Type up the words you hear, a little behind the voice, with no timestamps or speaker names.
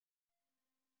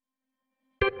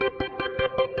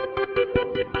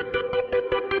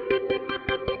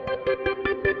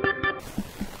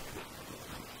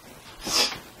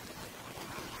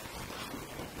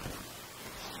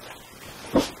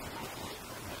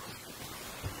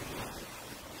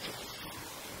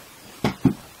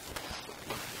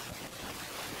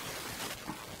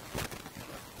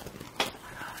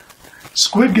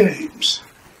Squid Games,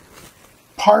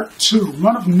 Part 2,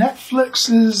 one of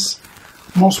Netflix's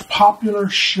most popular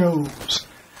shows.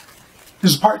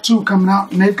 There's Part 2 coming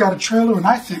out, and they've got a trailer, and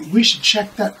I think we should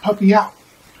check that puppy out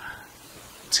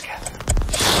together.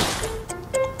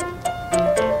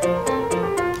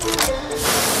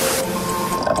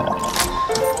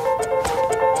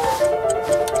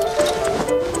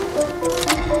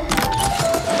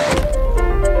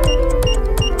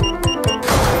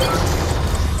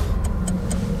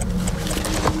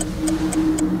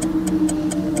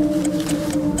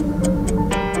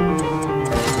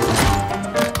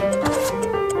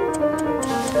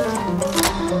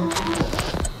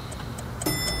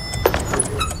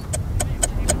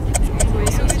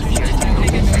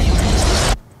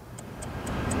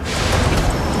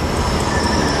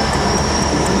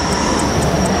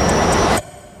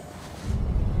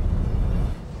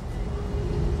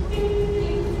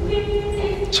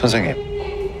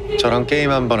 선생님, 저랑 게임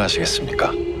한번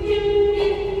하시겠습니까?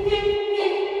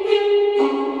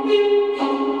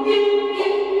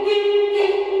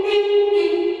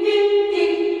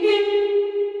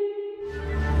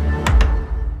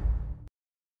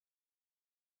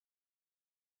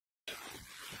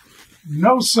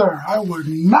 No, sir, I would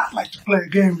not like to play a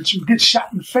game with you. Get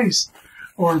shot in the face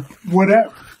or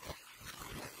whatever.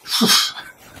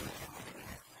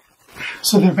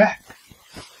 So they're back.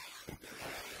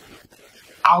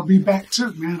 I'll be back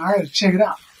too, man. I gotta check it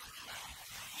out.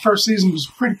 First season was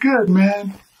pretty good,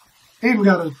 man. They even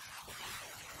got a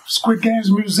Squid Games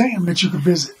museum that you could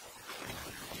visit.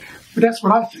 But that's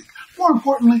what I think. More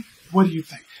importantly, what do you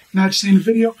think? Now that you've seen the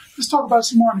video, let's talk about it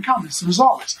some more in the comments. And as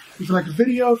always, if you like the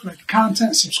video, if you like the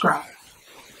content, subscribe.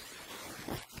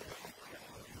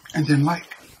 And then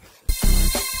like.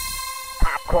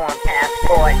 Popcorn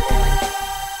passport.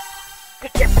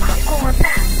 Get your popcorn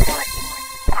passport.